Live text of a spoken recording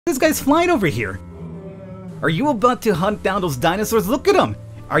this guy's flying over here. Are you about to hunt down those dinosaurs? Look at them.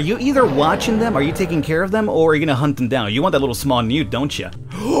 Are you either watching them, are you taking care of them, or are you gonna hunt them down? You want that little small newt, don't you?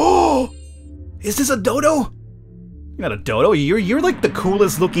 Oh! Is this a dodo? You're not a dodo. You're like the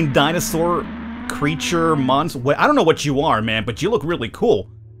coolest looking dinosaur creature monster. I don't know what you are, man, but you look really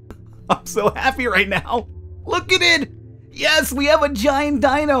cool. I'm so happy right now. Look at it! Yes, we have a giant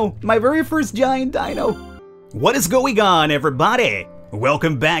dino! My very first giant dino! What is going on, everybody?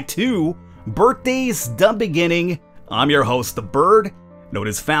 Welcome back to Birthdays the Beginning. I'm your host, the Bird, known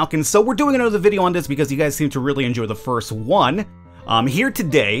as Falcon. So we're doing another video on this because you guys seem to really enjoy the first one. Here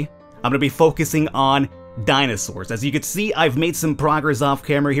today, I'm going to be focusing on dinosaurs. As you can see, I've made some progress off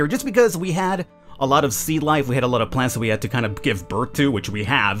camera here just because we had a lot of sea life, we had a lot of plants that we had to kind of give birth to, which we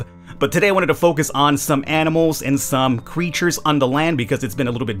have. But today I wanted to focus on some animals and some creatures on the land because it's been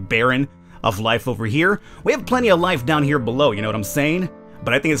a little bit barren of life over here. We have plenty of life down here below, you know what I'm saying?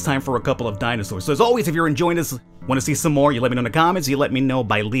 But I think it's time for a couple of dinosaurs. So as always, if you're enjoying this, want to see some more, you let me know in the comments, you let me know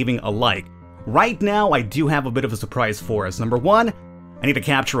by leaving a like. Right now, I do have a bit of a surprise for us. Number one, I need to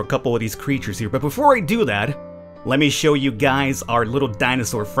capture a couple of these creatures here. But before I do that, let me show you guys our little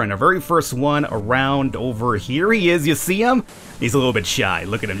dinosaur friend. Our very first one around over here. He is, you see him? He's a little bit shy.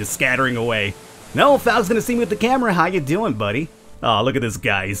 Look at him, just scattering away. No, Fal's gonna see me with the camera. How you doing, buddy? Oh, look at this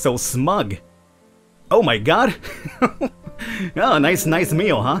guy. He's so smug. Oh my god. Oh, nice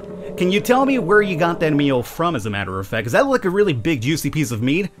meal, huh? Can you tell me where you got that meal from, as a matter of fact? Because that looked like a really big, juicy piece of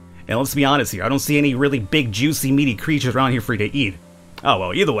meat. And let's be honest here, I don't see any really big, juicy, meaty creatures around here for you to eat. Oh,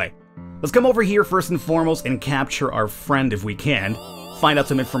 well, either way. Let's come over here first and foremost and capture our friend if we can. Find out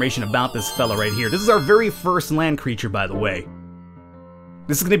some information about this fella right here. This is our very first land creature, by the way.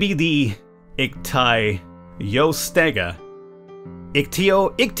 This is going to be the Ichthyostega.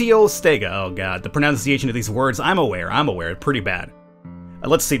 Ichthyostega. Oh god, the pronunciation of these words, I'm aware, pretty bad.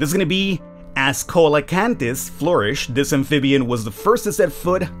 Let's see, this is going to be Ascolacanthus flourish. This amphibian was the first to set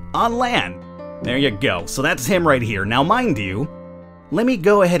foot on land. There you go. So that's him right here. Now, mind you, let me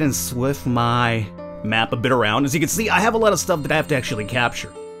go ahead and swift my map a bit around. As you can see, I have a lot of stuff that I have to actually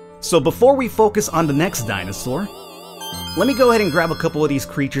capture. So before we focus on the next dinosaur, let me go ahead and grab a couple of these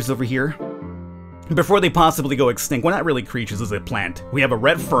creatures over here before they possibly go extinct. Well, not really creatures, this is a plant. We have a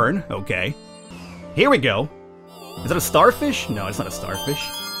red fern, okay. Here we go. Is that a starfish? No, it's not a starfish.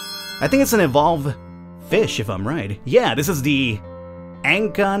 I think it's an evolved fish, if I'm right. Yeah, this is the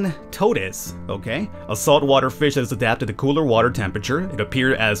Ancantodus, okay? A saltwater fish that is adapted to cooler water temperature. It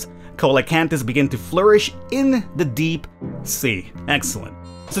appeared as coelacanthus begin to flourish in the deep sea. Excellent.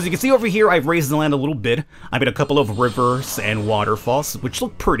 So as you can see over here, I've raised the land a little bit. I made a couple of rivers and waterfalls, which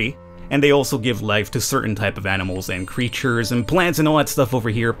look pretty. And they also give life to certain type of animals and creatures and plants and all that stuff over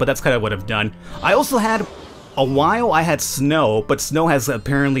here, but that's kind of what I've done. I also had, a while I had snow, but snow has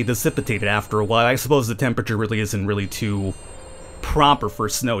apparently dissipated after a while. I suppose the temperature really isn't really too proper for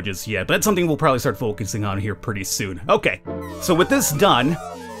snow just yet, but that's something we'll probably start focusing on here pretty soon. Okay, so with this done,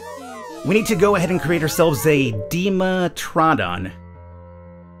 we need to go ahead and create ourselves a Dimetrodon.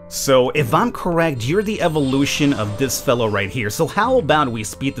 So, if I'm correct, you're the evolution of this fellow right here. So how about we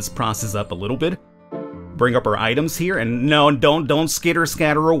speed this process up a little bit? Bring up our items here, and no, don't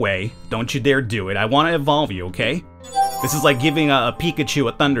skitter-scatter away. Don't you dare do it. I want to evolve you, okay? This is like giving a Pikachu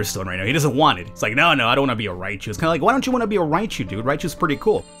a Thunderstone right now. He doesn't want it. It's like, no, I don't want to be a Raichu. It's kind of like, why don't you want to be a Raichu, dude? Raichu's pretty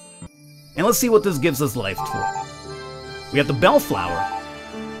cool. And let's see what this gives us life for. We have the Bellflower.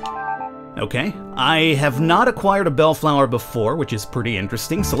 Okay, I have not acquired a Bellflower before, which is pretty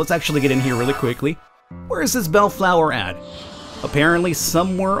interesting, so let's actually get in here really quickly. Where is this Bellflower at? Apparently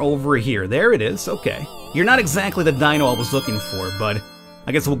somewhere over here. There it is, okay. You're not exactly the dino I was looking for, but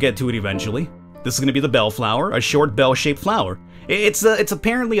I guess we'll get to it eventually. This is going to be the Bellflower, a short bell-shaped flower. It's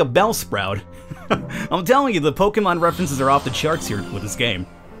apparently a bell sprout. I'm telling you, the Pokemon references are off the charts here with this game.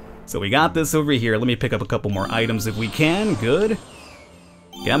 So we got this over here. Let me pick up a couple more items if we can. Good.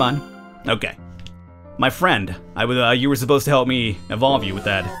 Come on. Okay. My friend, you were supposed to help me evolve you with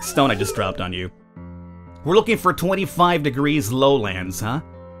that stone I just dropped on you. We're looking for 25 degrees lowlands, huh?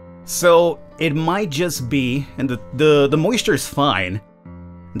 So, it might just be, and the moisture's fine.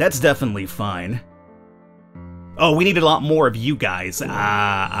 That's definitely fine. Oh, we need a lot more of you guys.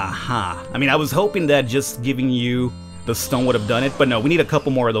 Aha. I mean, I was hoping that just giving you the stone would have done it, but no, we need a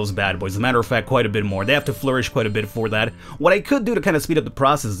couple more of those bad boys. As a matter of fact, quite a bit more. They have to flourish quite a bit for that. What I could do to kind of speed up the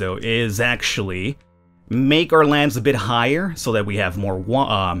process, though, is actually make our lands a bit higher so that we have more,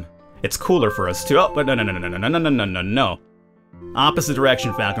 it's cooler for us too. Oh, but no. Opposite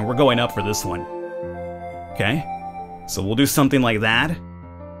direction, Falcon. We're going up for this one. Okay. So we'll do something like that.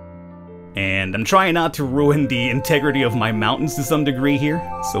 And I'm trying not to ruin the integrity of my mountains to some degree here,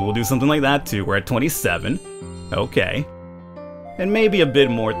 so we'll do something like that too. We're at 27. Okay. And maybe a bit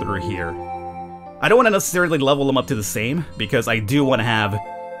more through here. I don't want to necessarily level them up to the same, because I do want to have,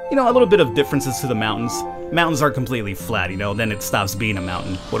 you know, a little bit of differences to the mountains. Mountains are completely flat, you know, then it stops being a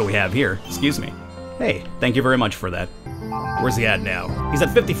mountain. What do we have here? Excuse me. Hey, thank you very much for that. Where's he at now? He's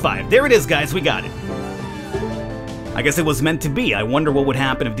at 55. There it is, guys, we got it. I guess it was meant to be. I wonder what would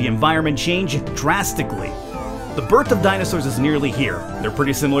happen if the environment changed drastically. The birth of dinosaurs is nearly here. They're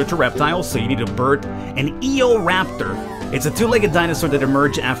pretty similar to reptiles, so you need to birth an Eoraptor. It's a two-legged dinosaur that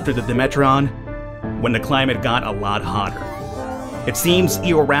emerged after the Dimetrodon when the climate got a lot hotter. It seems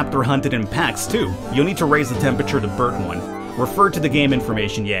Eoraptor hunted in packs too. You'll need to raise the temperature to birth one. Refer to the game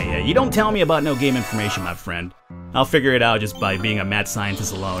information. Yeah, you don't tell me about no game information, my friend. I'll figure it out just by being a mad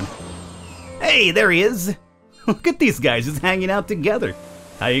scientist alone. Hey, there he is! Look at these guys just hanging out together.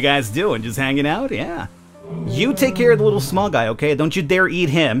 How you guys doing? Just hanging out? Yeah. You take care of the little small guy, okay? Don't you dare eat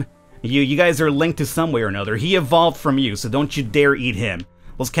him. You guys are linked to some way or another. He evolved from you, so don't you dare eat him.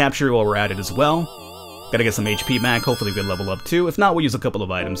 Let's capture while we're at it as well. Gotta get some HP back. Hopefully we can level up too. If not, we'll use a couple of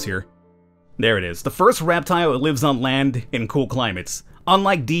items here. There it is. The first reptile that lives on land in cool climates.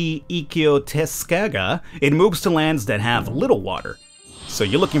 Unlike the Ichthyoscaga, it moves to lands that have little water. So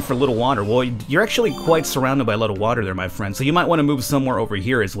you're looking for little water. Well, you're actually quite surrounded by a lot of water there, my friend. So you might want to move somewhere over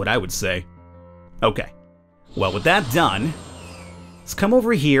here is what I would say. Okay. Well, with that done, let's come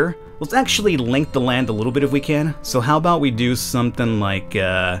over here. Let's actually link the land a little bit if we can. So how about we do something like,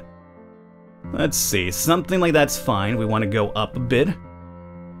 let's see. Something like that's fine. We want to go up a bit.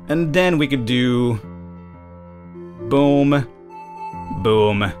 And then we could do boom,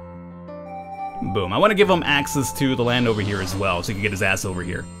 boom, boom. I want to give him access to the land over here as well, so he can get his ass over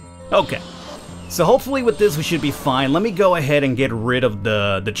here. Okay. So hopefully with this we should be fine. Let me go ahead and get rid of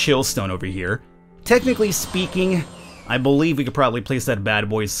the chill stone over here. Technically speaking, I believe we could probably place that bad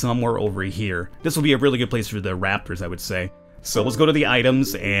boy somewhere over here. This will be a really good place for the raptors, I would say. So let's go to the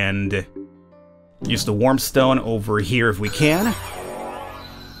items and use the warm stone over here if we can.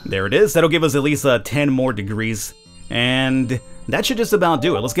 There it is. That'll give us at least 10 more degrees. And that should just about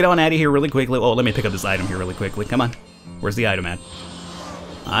do it. Let's get on out of here really quickly. Oh, let me pick up this item here really quickly. Come on. Where's the item at?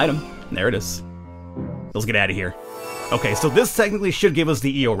 Item. There it is. Let's get out of here. Okay, so this technically should give us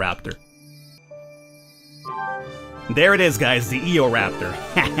the Eoraptor. There it is, guys. The Eoraptor.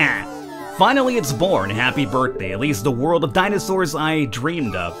 Haha. Finally, it's born. Happy birthday. At least the world of dinosaurs I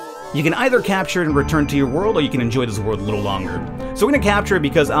dreamed of. You can either capture it and return to your world, or you can enjoy this world a little longer. So we're going to capture it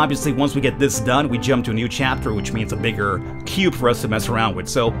because obviously once we get this done, we jump to a new chapter, which means a bigger cube for us to mess around with.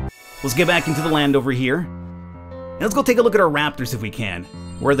 So let's get back into the land over here. And let's go take a look at our raptors if we can.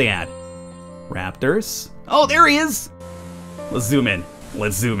 Where are they at? Raptors? Oh, there he is! Let's zoom in.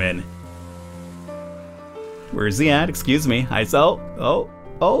 Let's zoom in. Where is he at? Excuse me. Hi, so.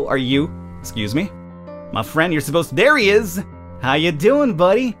 Oh, are you? Excuse me. My friend, you're supposed to. There he is! How you doing,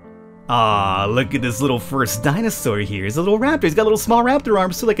 buddy? Aw, look at this little first dinosaur here. He's a little raptor. He's got little small raptor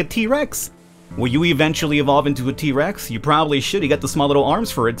arms, too, like a T-Rex. Will you eventually evolve into a T-Rex? You probably should. He got the small little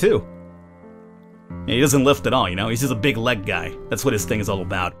arms for it, too. Yeah, he doesn't lift at all, you know? He's just a big leg guy. That's what his thing is all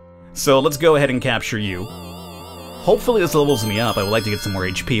about. So let's go ahead and capture you. Hopefully this levels me up. I would like to get some more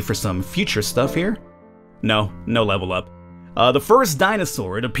HP for some future stuff here. No level up. The first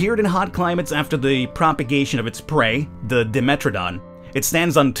dinosaur. It appeared in hot climates after the propagation of its prey, the Dimetrodon. It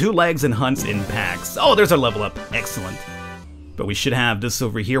stands on 2 legs and hunts in packs. Oh, there's our level up. Excellent. But we should have this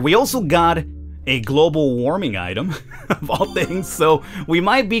over here. We also got a global warming item, of all things, so we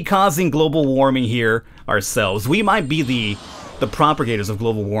might be causing global warming here ourselves. We might be the propagators of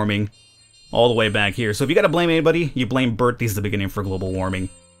global warming all the way back here. So if you gotta blame anybody, you blame birthdays at the beginning for global warming.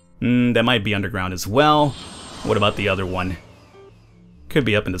 That might be underground as well. What about the other one? Could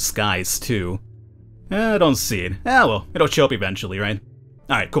be up in the skies, too. I don't see it. Ah, well, it'll show up eventually, right?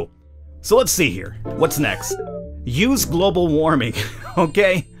 Alright, cool. So let's see here. What's next? Use global warming.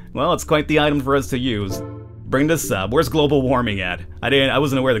 Okay, well, it's quite the item for us to use. Bring this up. Where's global warming at? I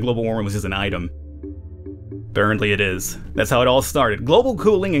wasn't aware that global warming was just an item. Apparently it is. That's how it all started. Global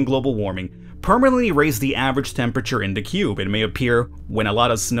cooling and global warming. Permanently raise the average temperature in the cube. It may appear when a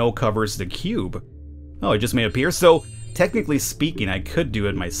lot of snow covers the cube. Oh, it just may appear? So, technically speaking, I could do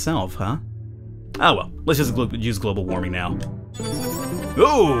it myself, huh? Oh well, let's just use global warming now.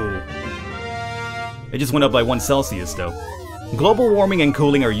 Ooh! It just went up by 1 Celsius, though. Global warming and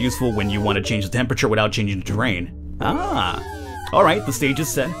cooling are useful when you want to change the temperature without changing the terrain. Ah! Alright, the stage is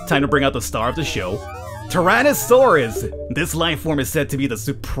set. Time to bring out the star of the show. Tyrannosaurus! This life form is said to be the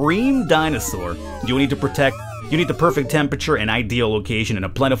supreme dinosaur. You will need to protect You need the perfect temperature and ideal location and a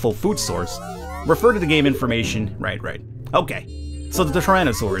plentiful food source. Refer to the game information. Right. Okay, so the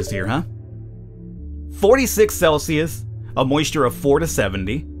Tyrannosaur is here, huh? 46 Celsius, a moisture of 4 to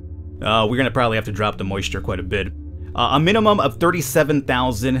 70. We're gonna probably have to drop the moisture quite a bit. A minimum of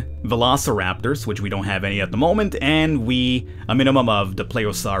 37,000 Velociraptors, which we don't have any at the moment, and a minimum of the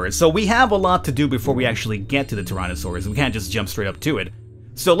Plesiosaurus. So we have a lot to do before we actually get to the Tyrannosaurus. We can't just jump straight up to it.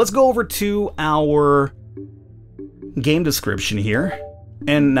 So let's go over to our game description here.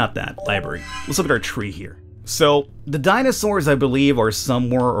 And not that, library. Let's look at our tree here. So the dinosaurs, I believe, are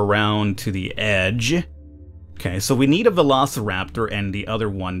somewhere around to the edge. Okay, so we need a Velociraptor and the other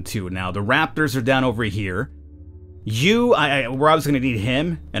one too. Now the raptors are down over here. We're obviously going to need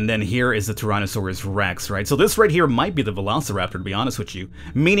him, and then here is the Tyrannosaurus Rex, right? So this right here might be the Velociraptor, to be honest with you,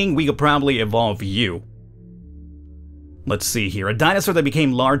 meaning we could probably evolve you. Let's see here. A dinosaur that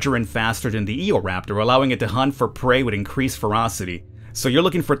became larger and faster than the Eoraptor, allowing it to hunt for prey with increased ferocity. So you're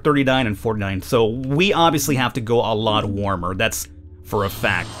looking for 39 and 49, so we obviously have to go a lot warmer. That's for a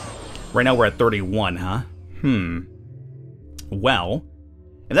fact. Right now we're at 31, huh? Well,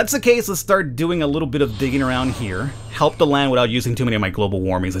 if that's the case, let's start doing a little bit of digging around here. Help the land without using too many of my global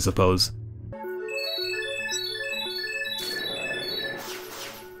warmings, I suppose.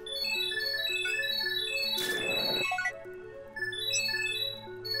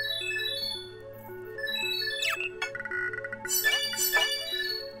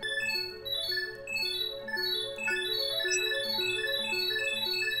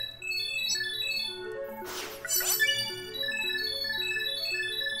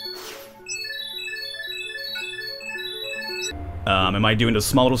 Am I doing a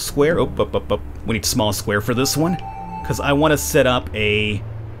small little square? Oh, we need a small square for this one, because I want to set up a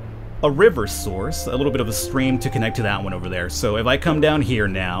river source, a little bit of a stream to connect to that one over there. So if I come down here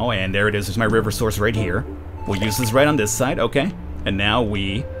now, and there it is, there's my river source right here. We'll use this right on this side, okay. And now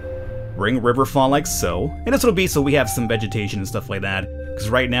we bring river fall like so. And this will be so we have some vegetation and stuff like that, because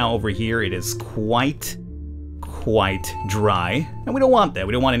right now over here it is quite dry. And we don't want that.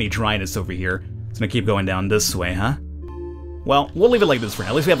 We don't want any dryness over here. It's going to keep going down this way, huh? Well, we'll leave it like this for now.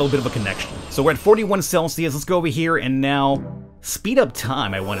 At least we have a little bit of a connection. So we're at 41 Celsius. Let's go over here and now speed up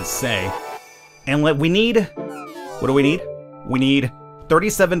time, I want to say. And we need... What do we need? We need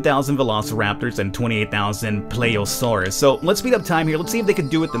 37,000 Velociraptors and 28,000 Plesiosaurus. So let's speed up time here. Let's see if they can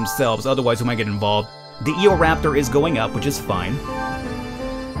do it themselves. Otherwise, we might get involved. The Eoraptor is going up, which is fine.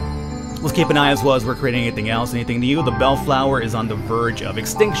 Let's keep an eye as well as we're creating anything else. Anything new? The Bellflower is on the verge of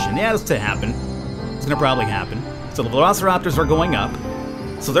extinction. Yeah, that's to happen. It's going to probably happen. So the Velociraptors are going up.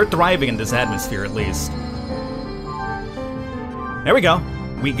 So they're thriving in this atmosphere, at least. There we go.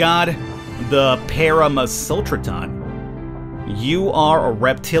 We got the Paramesoltratron. You are a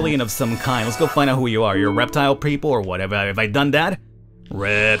reptilian of some kind. Let's go find out who you are. You're reptile people or whatever. Have I done that?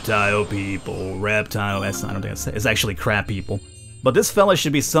 Reptile people. Reptile. I don't think it's actually crab people. But this fella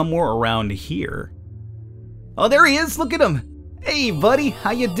should be somewhere around here. Oh, there he is. Look at him. Hey, buddy, how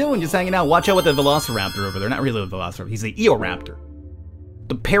you doing? Just hanging out. Watch out with the Velociraptor over there. Not really the Velociraptor. He's the Eoraptor.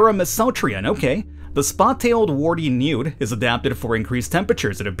 The Paramesoltratron, okay. The spot-tailed warty newt is adapted for increased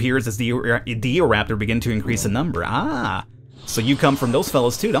temperatures. It appears as the Eoraptor begin to increase in number. Ah, so you come from those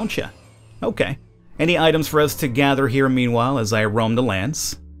fellows too, don't you? Okay. Any items for us to gather here meanwhile as I roam the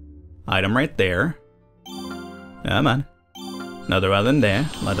lands? Item right there. Come on. Another item there.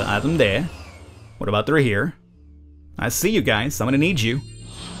 Another item there. What about through here? I see you guys. I'm gonna need you.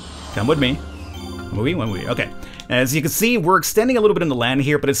 Come with me. Okay. As you can see, we're extending a little bit in the land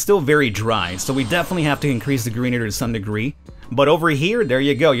here, but it's still very dry, so we definitely have to increase the greenery to some degree. But over here, there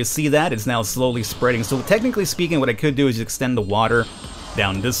you go. You see that? It's now slowly spreading. So technically speaking, what I could do is extend the water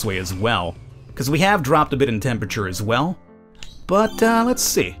down this way as well, because we have dropped a bit in temperature as well. But let's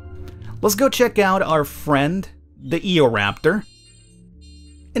see. Let's go check out our friend, the Eoraptor.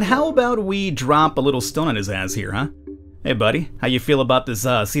 And how about we drop a little stone on his ass here, huh? Hey, buddy, how you feel about this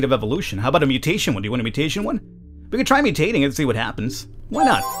Seed of Evolution? How about a mutation one? Do you want a mutation one? We could try mutating it and see what happens. Why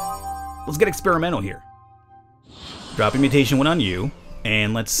not? Let's get experimental here. Drop a mutation one on you,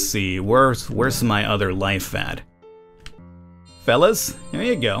 and let's see, where's my other life at? Fellas, there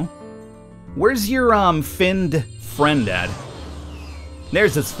you go. Where's your finned friend at?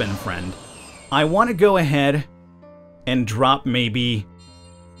 There's this finned friend. I want to go ahead and drop maybe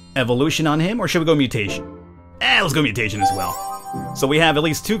evolution on him, or should we go mutation? Let's go mutation as well. So we have at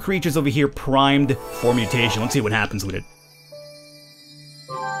least 2 creatures over here primed for mutation. Let's see what happens with it.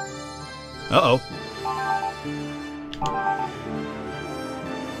 Uh-oh.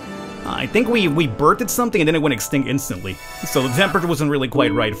 I think we birthed something and then it went extinct instantly. So the temperature wasn't really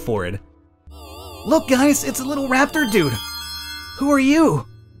quite right for it. Look, guys, it's a little raptor dude. Who are you?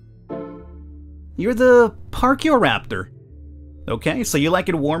 You're the Parchioraptor. Okay, so you like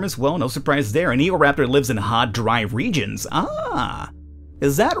it warm as well, no surprise there. An Eoraptor lives in hot, dry regions. Ah,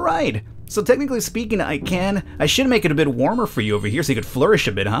 is that right? So technically speaking, I should make it a bit warmer for you over here so you could flourish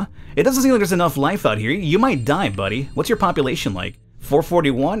a bit, huh? It doesn't seem like there's enough life out here. You might die, buddy. What's your population like?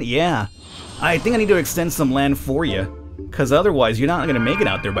 441? Yeah. I think I need to extend some land for you, because otherwise you're not going to make it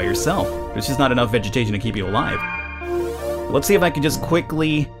out there by yourself. There's just not enough vegetation to keep you alive. Let's see if I can just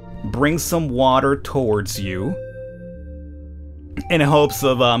quickly bring some water towards you in hopes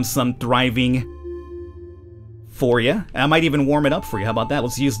of some thriving for you. I might even warm it up for you. How about that?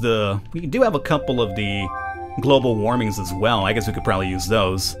 Let's use we do have a couple of the global warmings as well. I guess we could probably use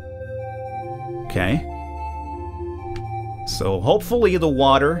those. Okay. So hopefully the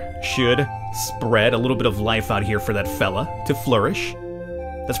water should spread a little bit of life out here for that fella to flourish.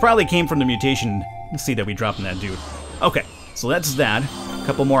 That's probably came from the mutation seed that we dropped in that dude. Okay, so that's that. A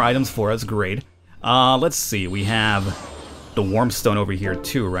couple more items for us, great. Let's see, we have the warm stone over here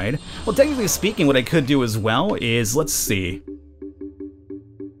too, right? Well, technically speaking, what I could do as well is, let's see.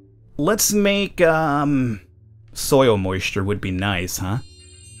 Let's make, soil moisture would be nice, huh?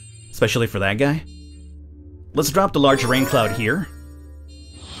 Especially for that guy. Let's drop the large rain cloud here.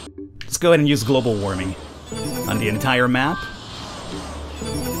 Let's go ahead and use global warming on the entire map.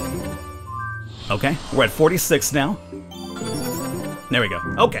 Okay, we're at 46 now. There we go.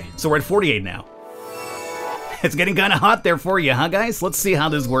 Okay, so we're at 48 now. It's getting kind of hot there for you, huh, guys? Let's see how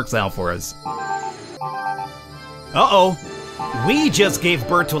this works out for us. Uh-oh. We just gave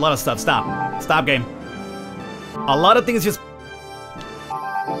birth to a lot of stuff. Stop. Stop, game. A lot of things just...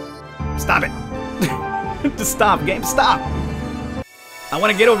 Stop it. Just stop, game. Stop. I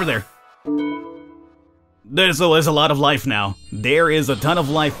want to get over there. There's a lot of life now. There is a ton of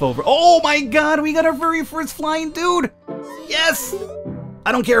life over... Oh my god, we got our very first flying dude! Yes!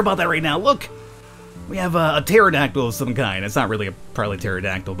 I don't care about that right now. Look! We have a pterodactyl of some kind. It's not really probably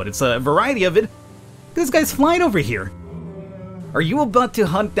pterodactyl, but it's a variety of it. This guy's flying over here. Are you about to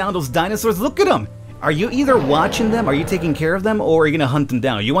hunt down those dinosaurs? Look at them! Are you either watching them, are you taking care of them, or are you gonna hunt them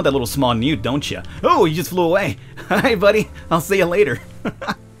down? You want that little small newt, don't you? Oh, you just flew away. Hi, buddy. I'll see you later.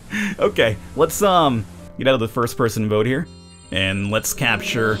 Okay, let's get out of the first person mode here, and let's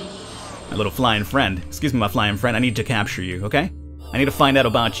capture my little flying friend. Excuse me, my flying friend. I need to capture you, okay? I need to find out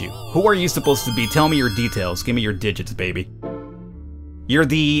about you. Who are you supposed to be? Tell me your details. Give me your digits, baby. You're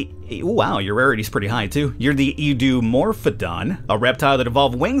the... Ooh, wow, your rarity's pretty high, too. You're the Eudimorphodon, a reptile that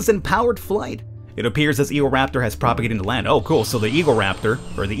evolved wings and powered flight. It appears this Eoraptor has propagated into land. Oh, cool. So the Egoraptor,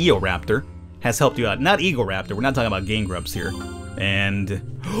 or the Eoraptor, has helped you out. Not Egoraptor. We're not talking about Game Grumps here.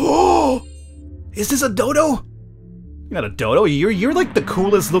 And... Oh! Is this a dodo? You're not a dodo. You're like the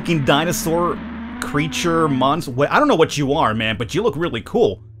coolest looking dinosaur creature monster. I don't know what you are, man, but you look really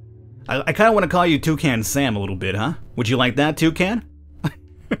cool. I kind of want to call you Toucan Sam a little bit, huh? Would you like that, Toucan?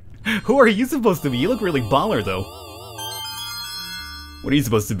 Who are you supposed to be? You look really baller, though. What are you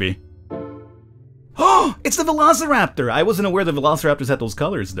supposed to be? Oh, it's the Velociraptor! I wasn't aware the Velociraptors had those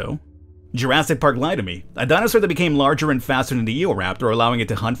colors, though. Jurassic Park lied to me. A dinosaur that became larger and faster than the Eoraptor, allowing it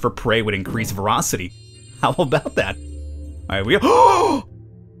to hunt for prey with increased ferocity. How about that? Alright, oh!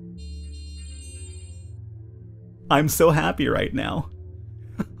 I'm so happy right now.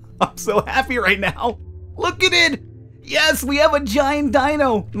 I'm so happy right now. Look at it! Yes, we have a giant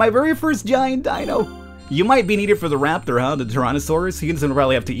dino! My very first giant dino! You might be needed for the raptor, huh? The Tyrannosaurus? He's gonna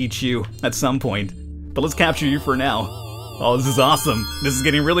probably have to eat you at some point. But let's capture you for now. Oh, this is awesome. This is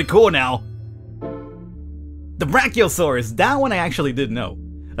getting really cool now. The Brachiosaurus, that one I actually did know.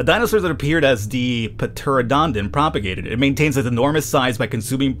 A dinosaur that appeared as the Pterodon propagated. It maintains its enormous size by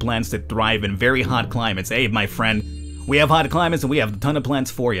consuming plants that thrive in very hot climates. Hey, my friend, we have hot climates and we have a ton of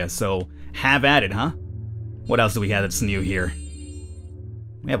plants for you, so have at it, huh? What else do we have that's new here?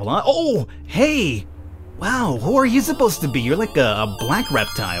 We have a lot. Oh, hey! Wow, who are you supposed to be? You're like a black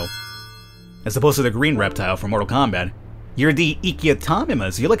reptile. As opposed to the green reptile from Mortal Kombat. You're the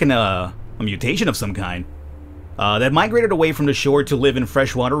Ichthyotomimus. You're like a mutation of some kind. That migrated away from the shore to live in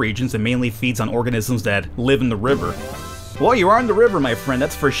freshwater regions and mainly feeds on organisms that live in the river. Well, you are in the river, my friend,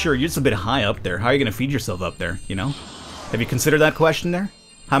 that's for sure. You're just a bit high up there. How are you going to feed yourself up there, you know? Have you considered that question there?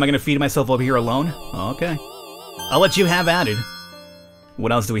 How am I going to feed myself over here alone? Oh, okay. I'll let you have at it.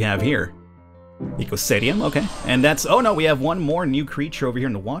 What else do we have here? Ecosedium, okay. And that's... Oh, no, we have one more new creature over here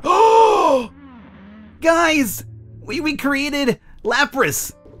in the water. Oh! Guys! We created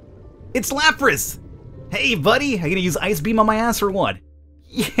LAPRAS! It's LAPRAS! Hey, buddy! Are you gonna use Ice Beam on my ass or what?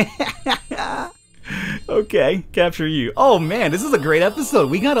 Yeah! Okay, capture you. Oh man, this is a great episode.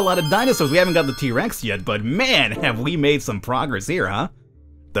 We got a lot of dinosaurs. We haven't got the T-Rex yet, but man, have we made some progress here, huh?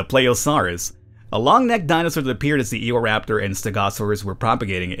 The Plesiosaurus. A long-necked dinosaur that appeared as the Eoraptor and Stegosaurus were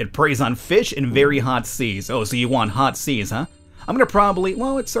propagating. It preys on fish in very hot seas. Oh, so you want hot seas, huh? I'm gonna probably,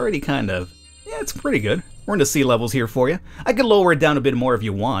 well, it's already kind of, yeah, it's pretty good. We're in the sea levels here for you. I could lower it down a bit more if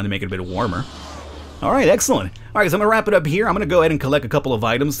you want to make it a bit warmer. Alright, excellent. Alright, so I'm going to wrap it up here. I'm going to go ahead and collect a couple of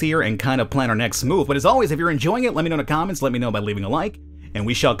items here and kind of plan our next move. But as always, if you're enjoying it, let me know in the comments. Let me know by leaving a like. And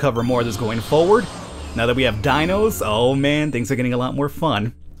we shall cover more of this going forward. Now that we have dinos, oh man, things are getting a lot more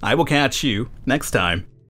fun. I will catch you next time.